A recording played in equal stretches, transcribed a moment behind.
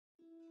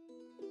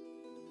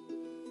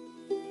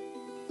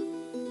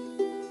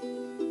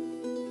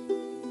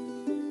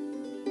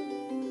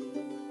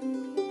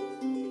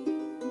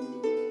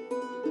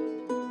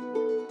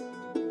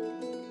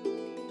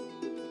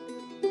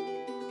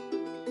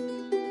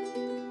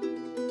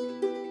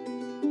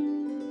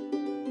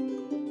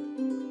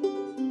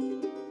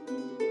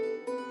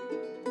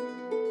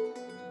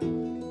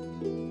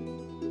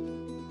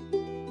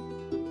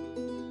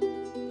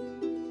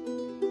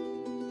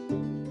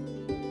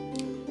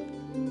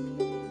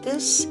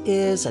This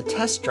is a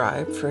test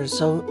drive for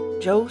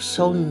Jo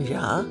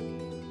Sonja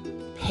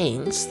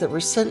paints that were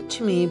sent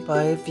to me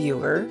by a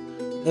viewer,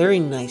 very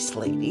nice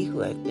lady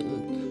who I've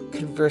been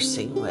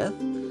conversing with,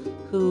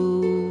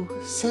 who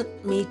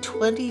sent me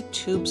 20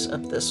 tubes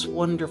of this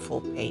wonderful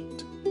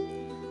paint.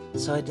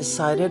 So I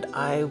decided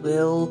I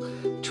will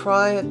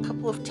try a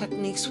couple of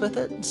techniques with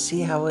it and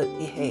see how it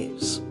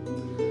behaves.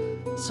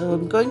 So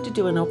I'm going to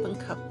do an open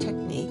cup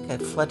technique.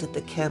 I've flooded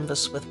the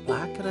canvas with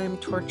black and I'm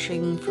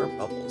torching for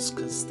bubbles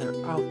because there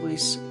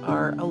always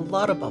are a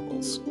lot of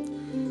bubbles.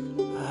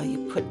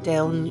 You put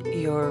down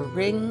your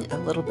ring, a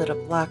little bit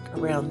of black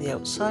around the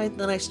outside,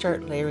 then I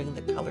start layering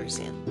the colors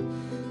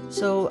in.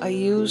 So I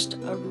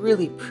used a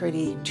really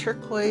pretty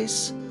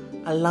turquoise,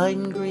 a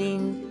lime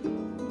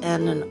green,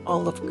 and an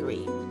olive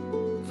green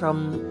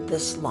from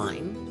this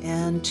line,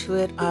 and to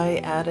it I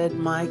added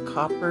my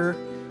copper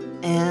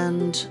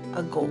and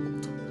a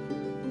gold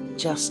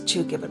just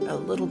to give it a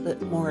little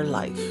bit more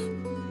life.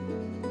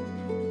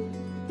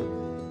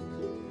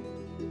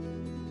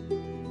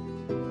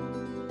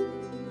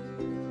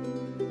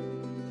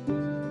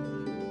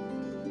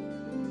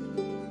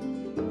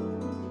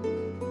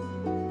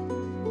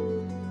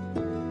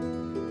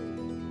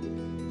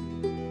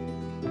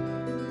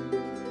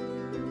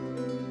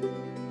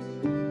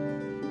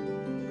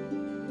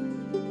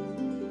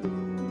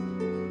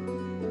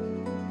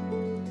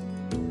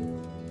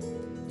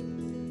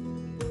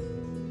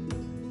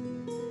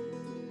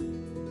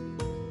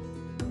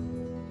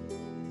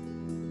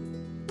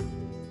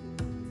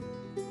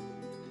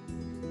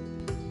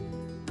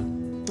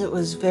 It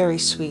was very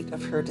sweet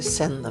of her to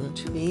send them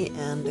to me,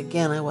 and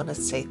again I want to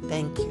say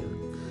thank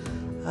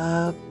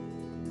you.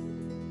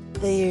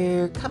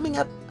 They're coming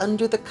up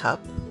under the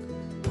cup,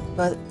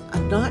 but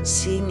I'm not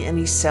seeing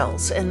any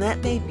cells, and that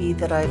may be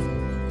that I've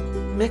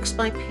mixed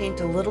my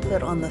paint a little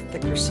bit on the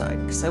thicker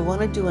side because I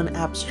want to do an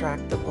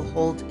abstract that will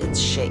hold its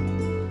shape.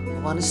 I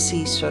want to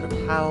see sort of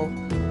how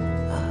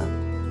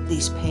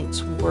these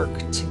paints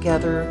work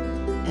together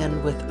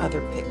and with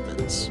other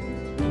pigments.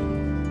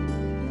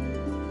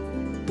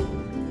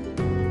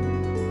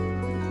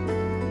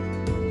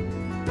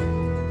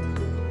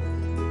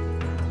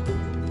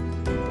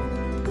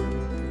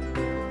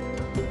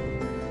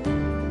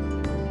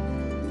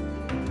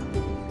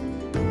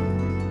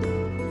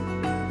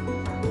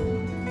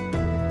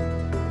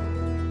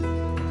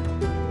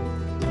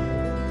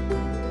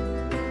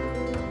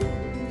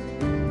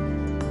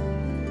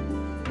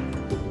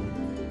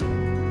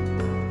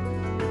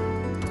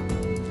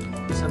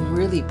 Some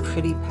really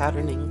pretty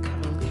patterning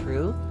coming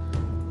through,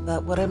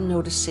 but what I'm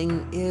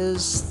noticing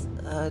is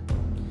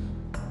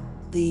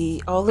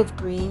the olive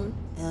green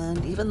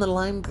and even the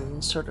lime green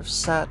sort of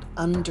sat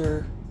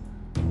under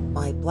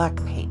my black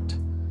paint.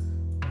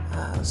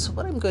 So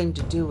what I'm going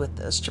to do with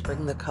this to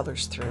bring the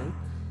colors through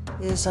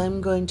is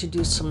I'm going to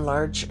do some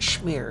large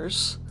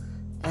shmears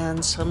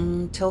and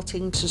some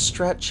tilting to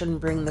stretch and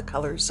bring the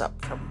colors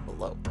up from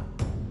below.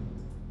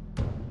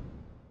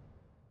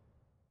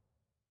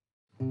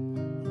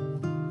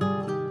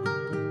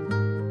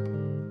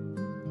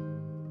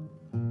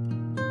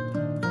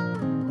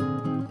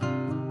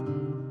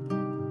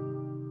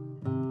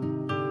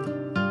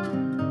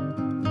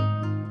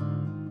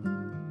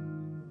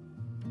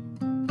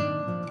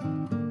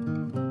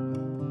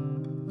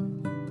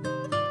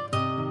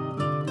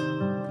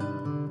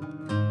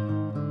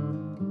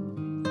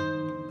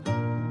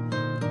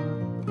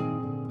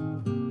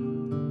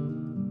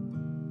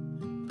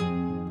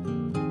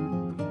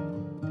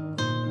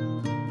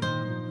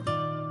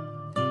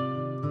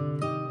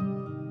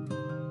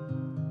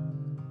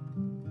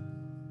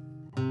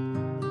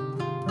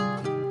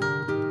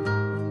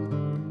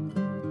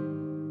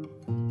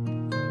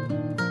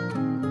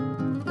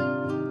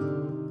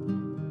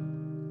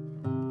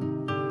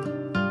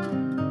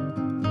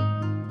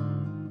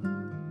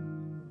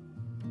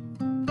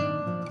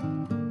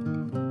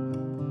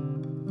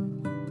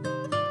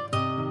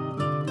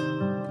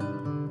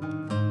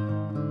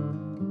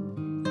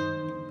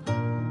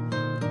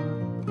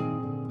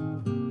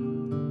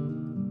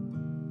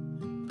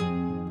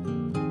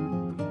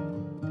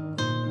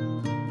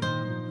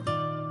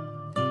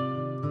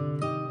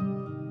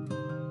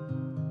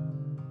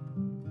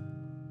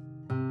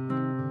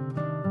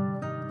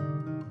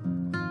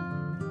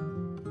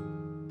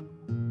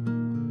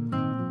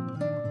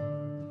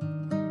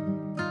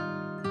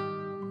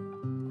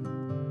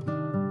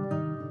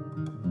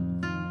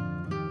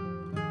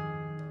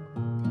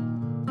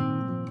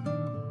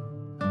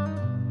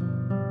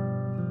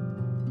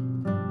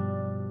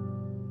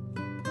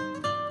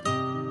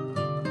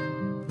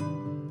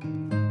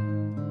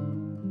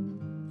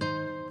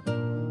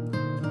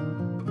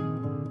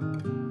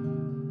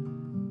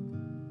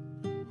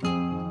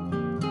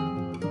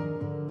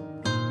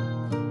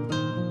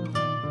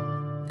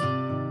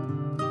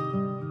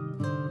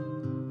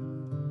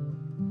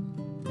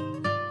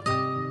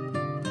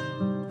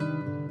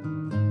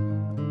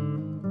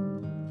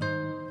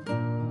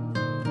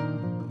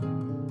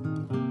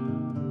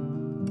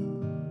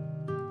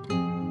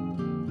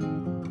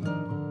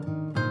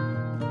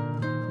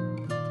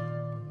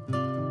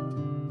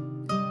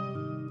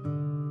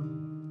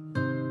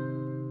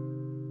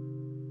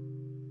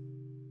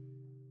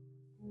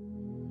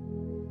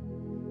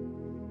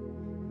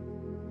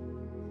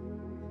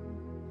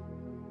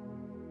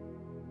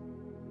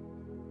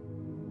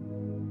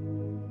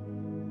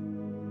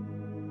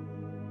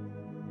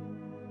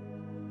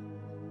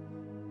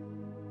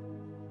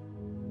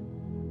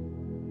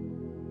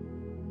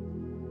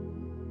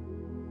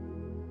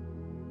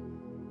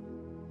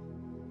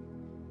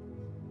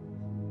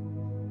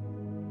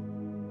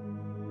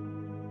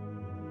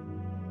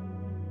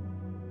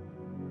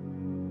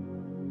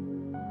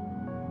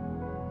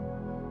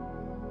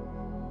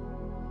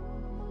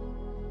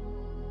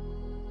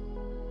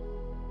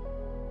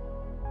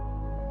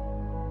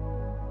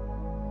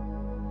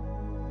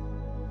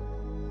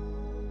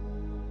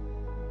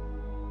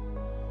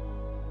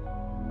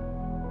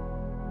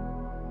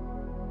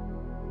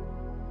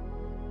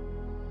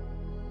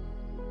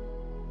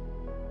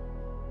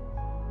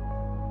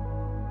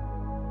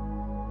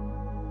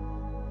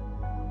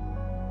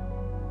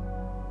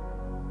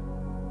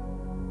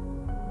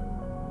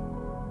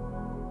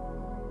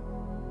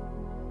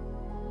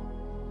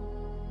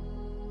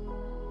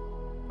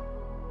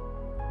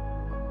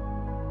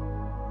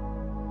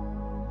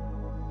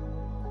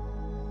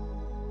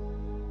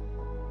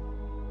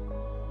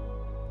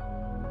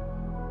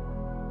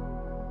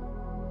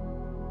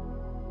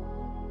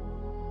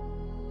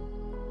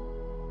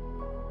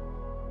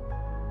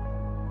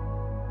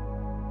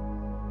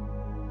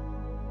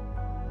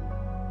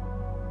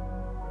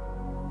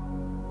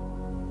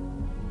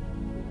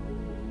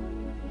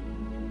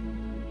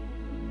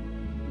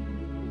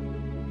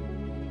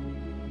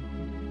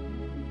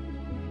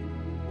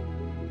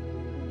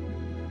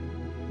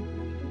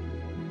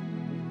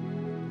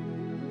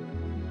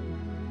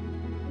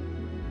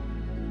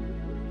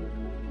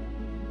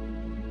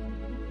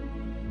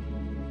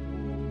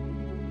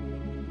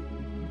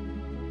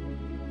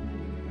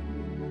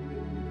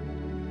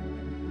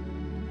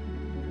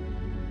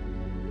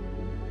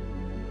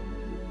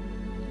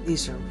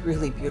 These are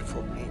really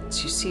beautiful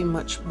paints. You see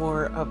much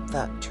more of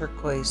that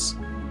turquoise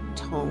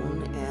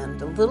tone,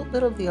 and a little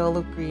bit of the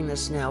olive green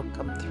has now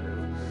come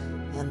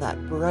through, and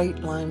that bright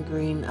lime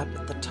green up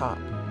at the top.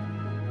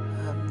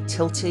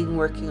 Tilting,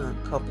 working on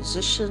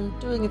composition,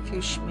 doing a few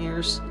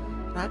shmears.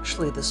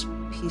 Actually, this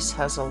piece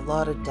has a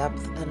lot of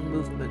depth and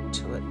movement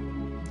to it.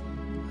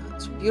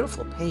 It's a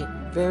beautiful paint,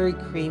 very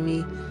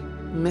creamy,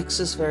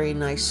 mixes very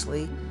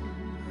nicely.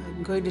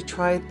 I'm going to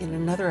try it in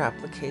another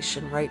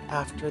application right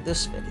after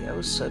this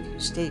video, so if you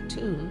stay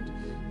tuned,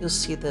 you'll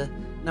see the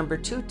number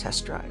 2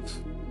 test drive.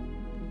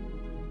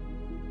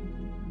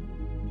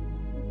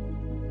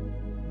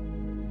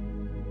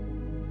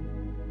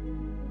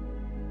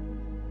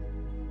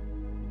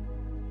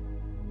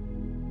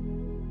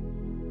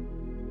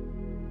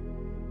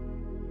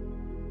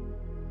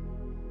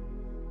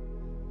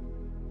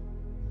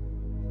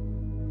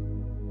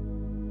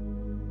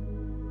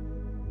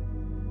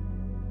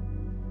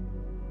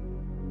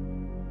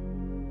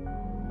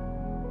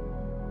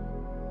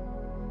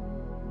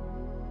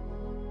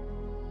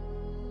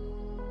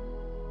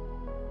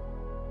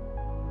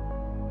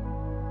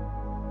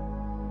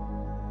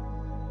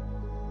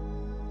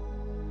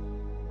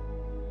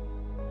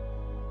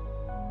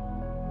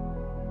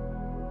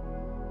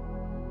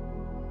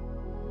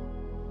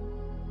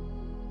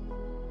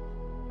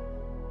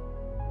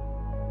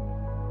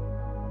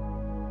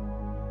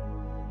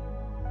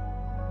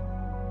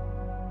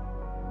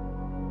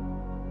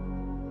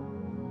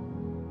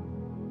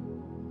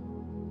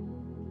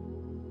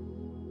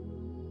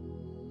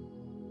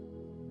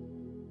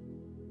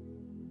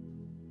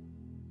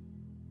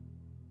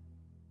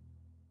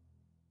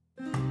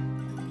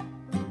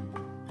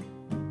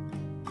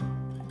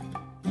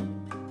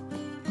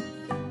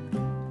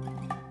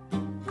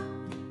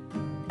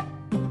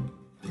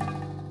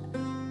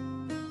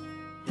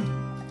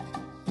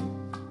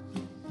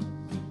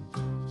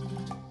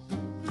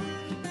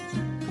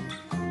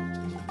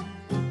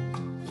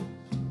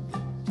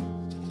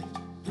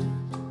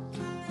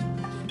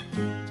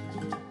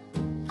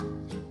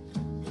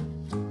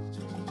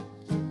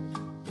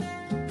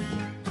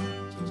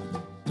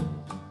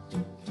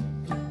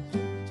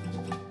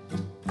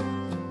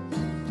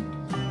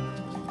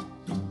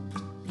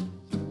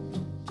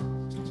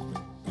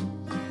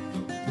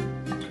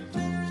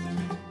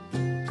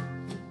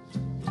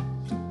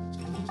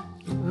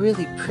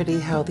 Really pretty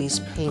how these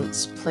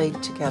paints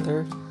played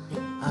together.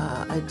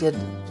 I did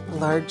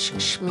large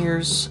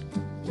shmears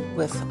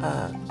with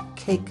a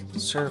cake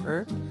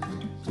server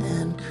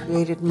and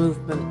created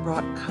movement,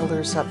 brought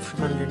colors up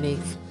from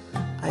underneath.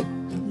 I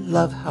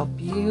love how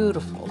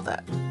beautiful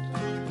that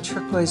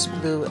turquoise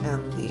blue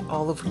and the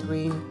olive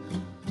green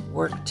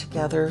work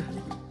together.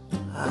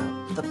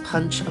 The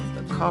punch of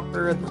the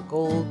copper and the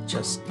gold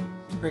just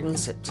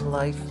brings it to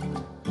life.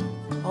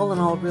 All in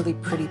all, really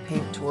pretty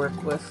paint to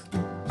work with.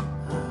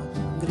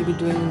 I'm going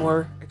to be doing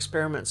more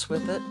experiments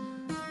with it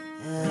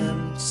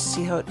and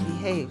see how it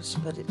behaves,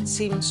 but it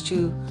seems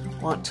to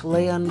want to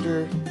lay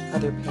under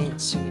other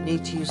paints, so you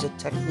need to use a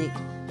technique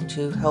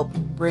to help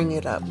bring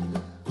it up,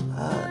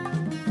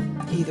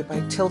 either by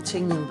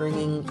tilting and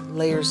bringing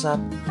layers up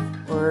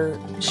or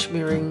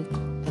shmearing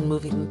and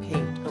moving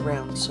paint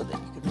around so that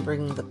you can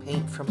bring the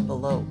paint from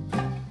below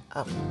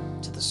up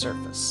to the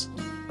surface.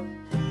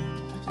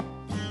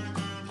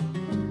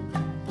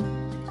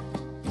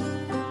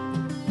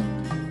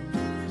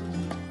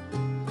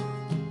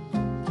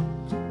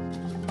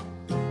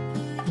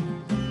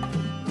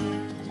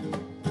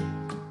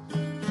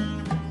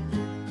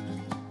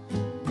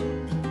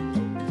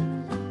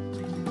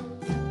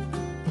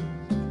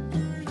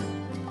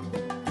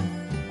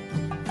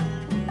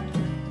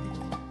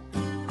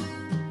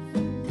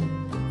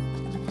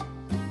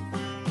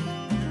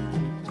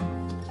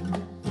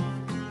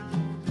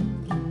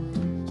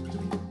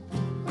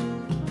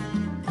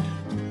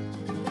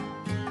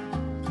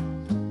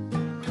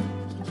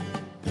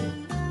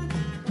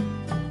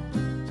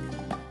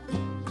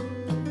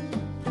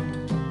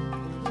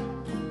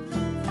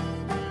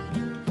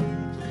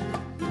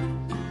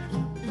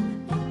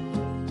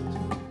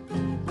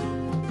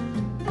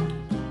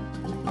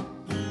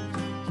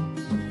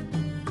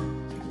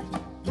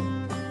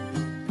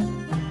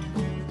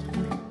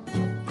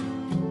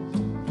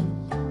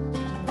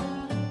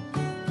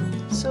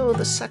 So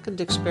the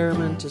second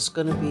experiment is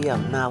going to be a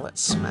mallet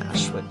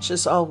smash, which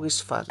is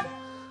always fun.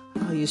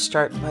 You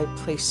start by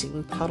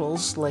placing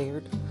puddles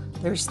layered.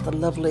 There's the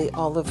lovely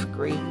olive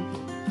green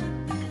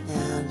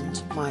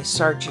and my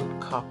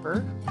Sargent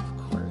copper,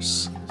 of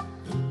course.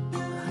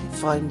 I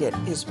find it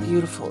is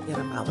beautiful in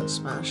a mallet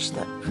smash.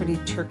 That pretty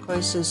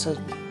turquoise is a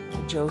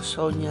Jo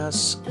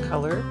Sonja's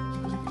color.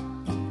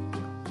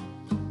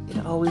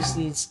 It always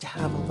needs to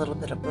have a little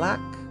bit of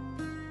black.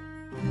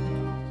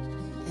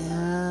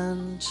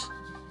 And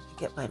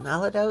I get my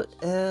mallet out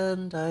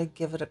and I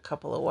give it a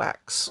couple of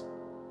whacks.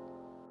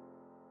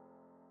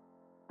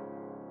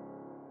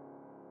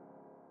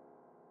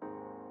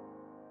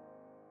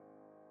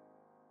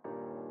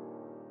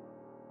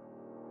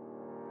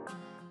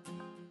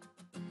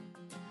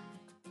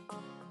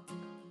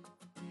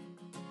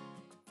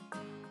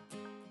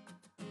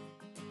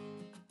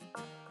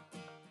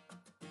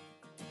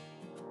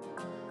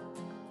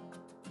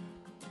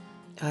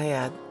 I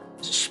add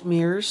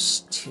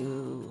shmears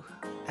to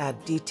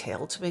add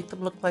detail to make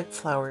them look like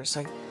flowers.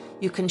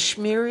 You can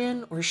shmear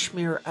in or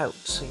shmear out.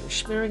 So you're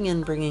shmearing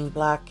in, bringing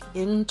black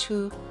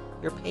into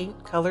your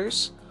paint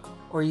colors,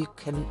 or you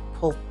can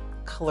pull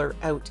color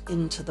out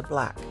into the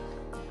black.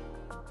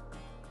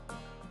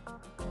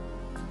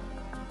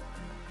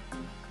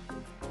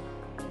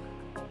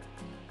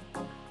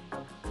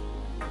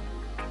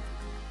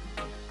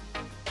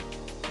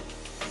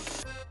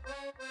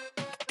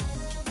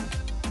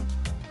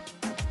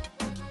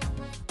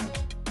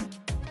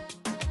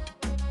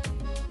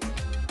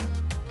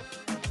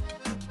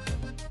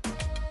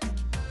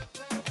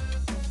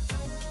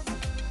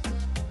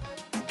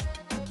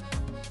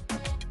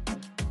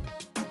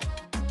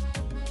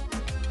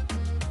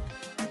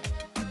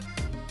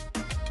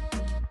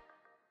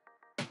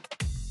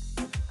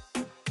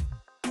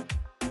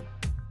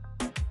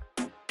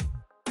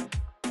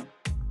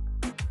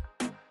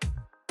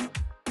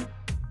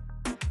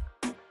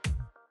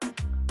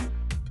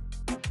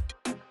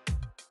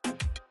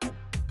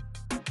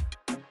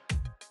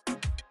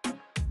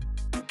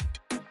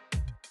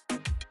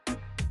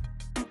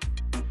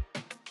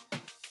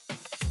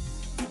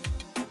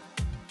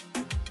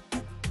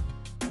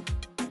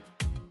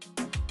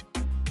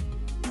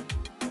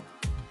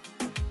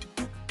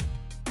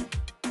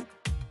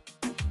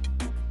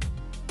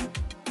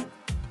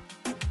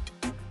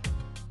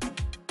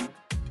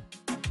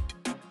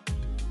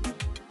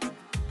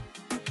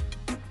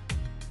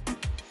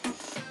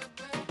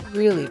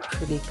 Really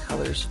pretty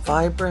colors,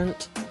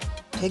 vibrant,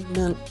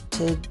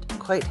 pigmented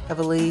quite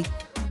heavily,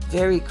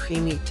 very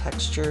creamy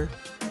texture.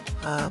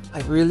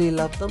 I really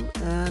love them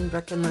and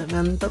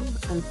recommend them.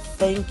 And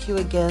thank you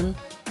again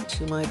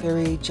to my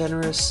very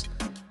generous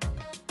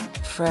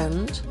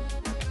friend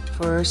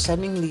for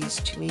sending these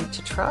to me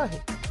to try.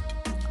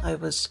 I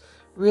was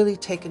really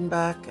taken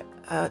back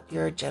at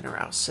your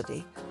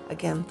generosity.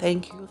 Again,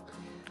 thank you.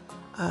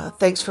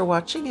 Thanks for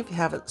watching. If you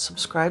haven't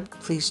subscribed,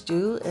 please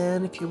do.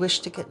 And if you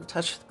wish to get in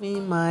touch with me,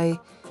 my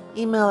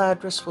email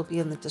address will be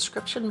in the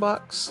description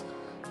box.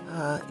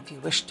 If you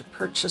wish to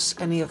purchase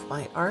any of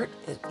my art,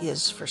 it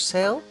is for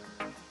sale.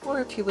 Or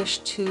if you wish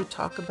to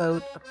talk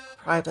about a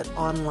private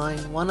online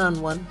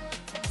one-on-one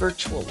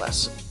virtual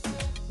lesson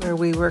where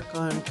we work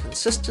on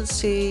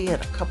consistency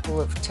and a couple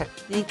of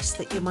techniques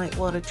that you might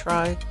want to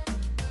try.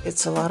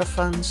 It's a lot of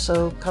fun,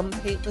 so come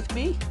paint with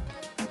me.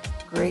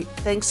 Great,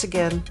 thanks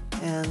again,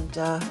 and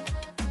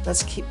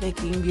let's keep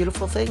making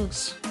beautiful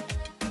things.